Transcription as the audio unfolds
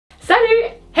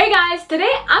guys,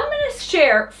 today I'm going to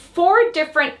share 4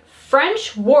 different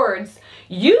French words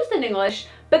used in English,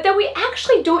 but that we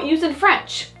actually don't use in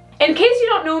French. In case you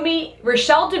don't know me,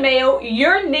 Rachèle DeMéo,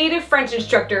 your native French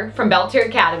instructor from Belle Terre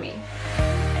Academy.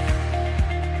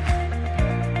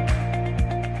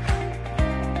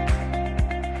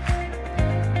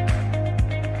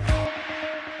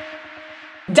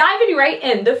 Diving right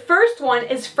in, the first one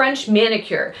is French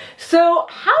manicure. So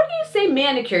how do you say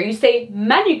manicure? You say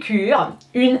manicure,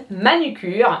 une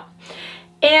manicure.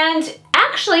 And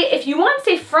actually, if you want to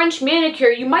say French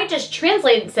manicure, you might just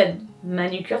translate it and say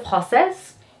manicure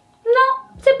française.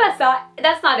 No, c'est pas ça.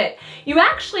 That's not it. You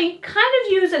actually kind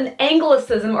of use an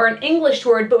Anglicism or an English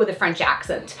word, but with a French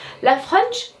accent. La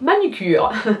French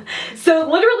manicure. So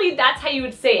literally, that's how you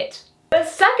would say it. The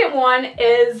second one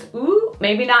is,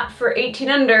 maybe not for 18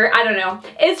 under, I don't know,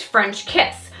 is French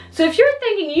kiss. So if you're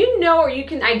thinking you know or you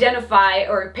can identify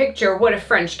or picture what a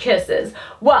French kiss is,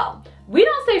 well, we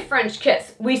don't say French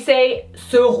kiss. We say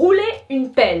se rouler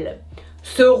une pelle.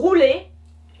 Se rouler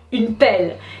une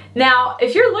pelle. Now,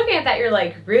 if you're looking at that, you're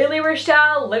like, really,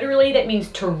 Rachèle? Literally, that means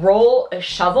to roll a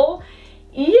shovel?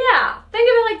 Yeah, think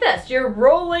of it like this. You're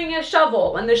rolling a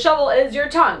shovel, and the shovel is your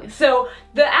tongue. So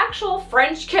the actual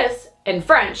French kiss in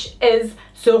French is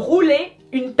se rouler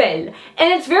une pelle.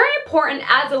 And it's very important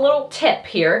as a little tip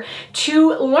here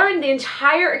to learn the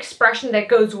entire expression that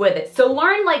goes with it. So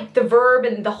learn like the verb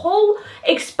and the whole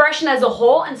expression as a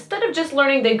whole instead of just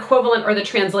learning the equivalent or the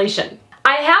translation.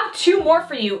 I have 2 more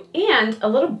for you and a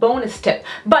little bonus tip.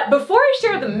 But before I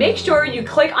share them, make sure you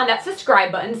click on that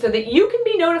subscribe button so that you can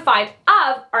be notified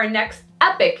of our next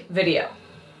epic video.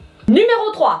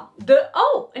 Numéro 3,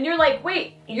 and you're like,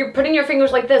 wait, you're putting your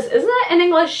fingers like this. Isn't that in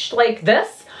English like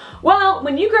this? Well,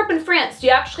 when you grew up in France, you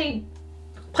actually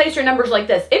place your numbers like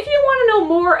this. If you want to know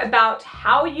more about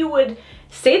how you would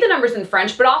say the numbers in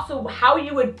French, but also how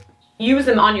you would use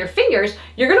them on your fingers,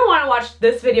 you're going to want to watch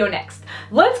this video next.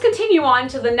 Let's continue on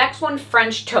to the next one,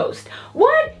 French toast.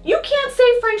 What? You can't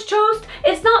say French toast?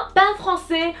 It's not pain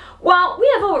français? Well, we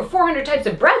have over 400 types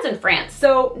of breads in France,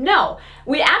 so no.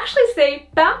 We actually say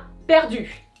pain perdu.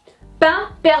 Pain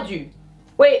perdu.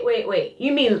 Wait.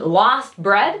 You mean lost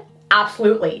bread?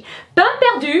 Absolutely. Pain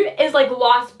perdu is like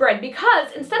lost bread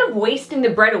because instead of wasting the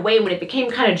bread away when it became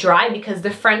kind of dry, because the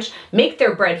French make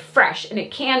their bread fresh and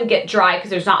it can get dry because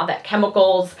there's not all that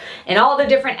chemicals and all the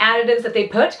different additives that they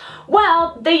put,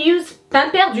 well, they use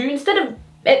pain perdu. Instead of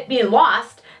it being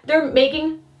lost, they're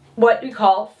making what we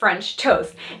call French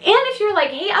toast. And if you're like,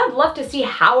 hey, I would love to see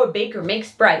how a baker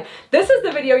makes bread, this is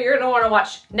the video you're going to want to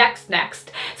watch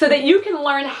next so that you can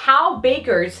learn how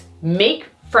bakers make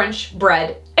French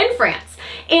bread in France.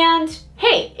 And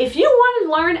hey, if you want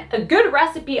to learn a good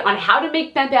recipe on how to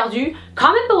make pain perdu,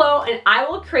 comment below and I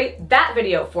will create that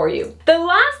video for you. The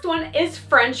last one is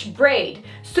French braid.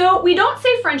 So we don't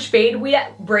say French braid, we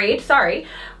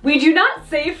do not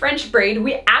say French braid,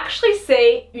 we actually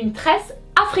say une tresse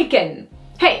africaine.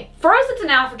 Hey, for us it's an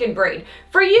African braid.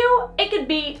 For you, it could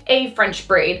be a French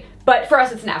braid, but for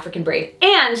us it's an African braid.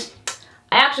 And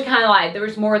I actually kind of lied. There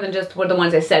was more than just what the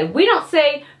ones I said. We don't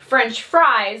say French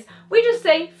fries, we just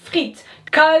say frites,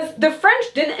 because the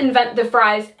French didn't invent the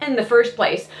fries in the first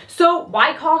place. So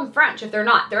why call them French if they're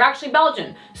not? They're actually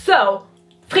Belgian. So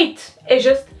frites is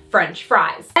just French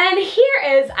fries. And here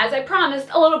is, as I promised,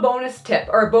 a little bonus tip,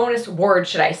 or a bonus word,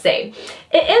 should I say.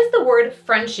 It is the word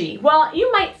Frenchie. Well,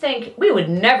 you might think we would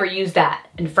never use that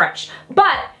in French,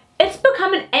 but it's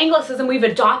become an Anglicism we've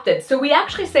adopted. So we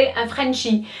actually say un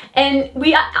Frenchie, and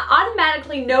we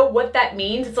automatically know what that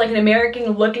means. It's like an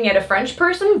American looking at a French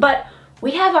person, but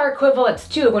we have our equivalents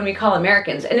too when we call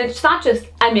Americans. And it's not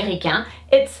just américain,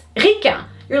 it's ricain.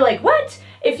 You're like, what?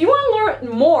 If you want to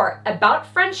learn more about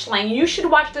French slang, you should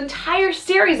watch the entire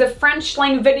series of French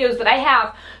slang videos that I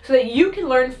have so that you can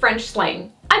learn French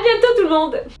slang. À bientôt tout le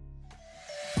monde!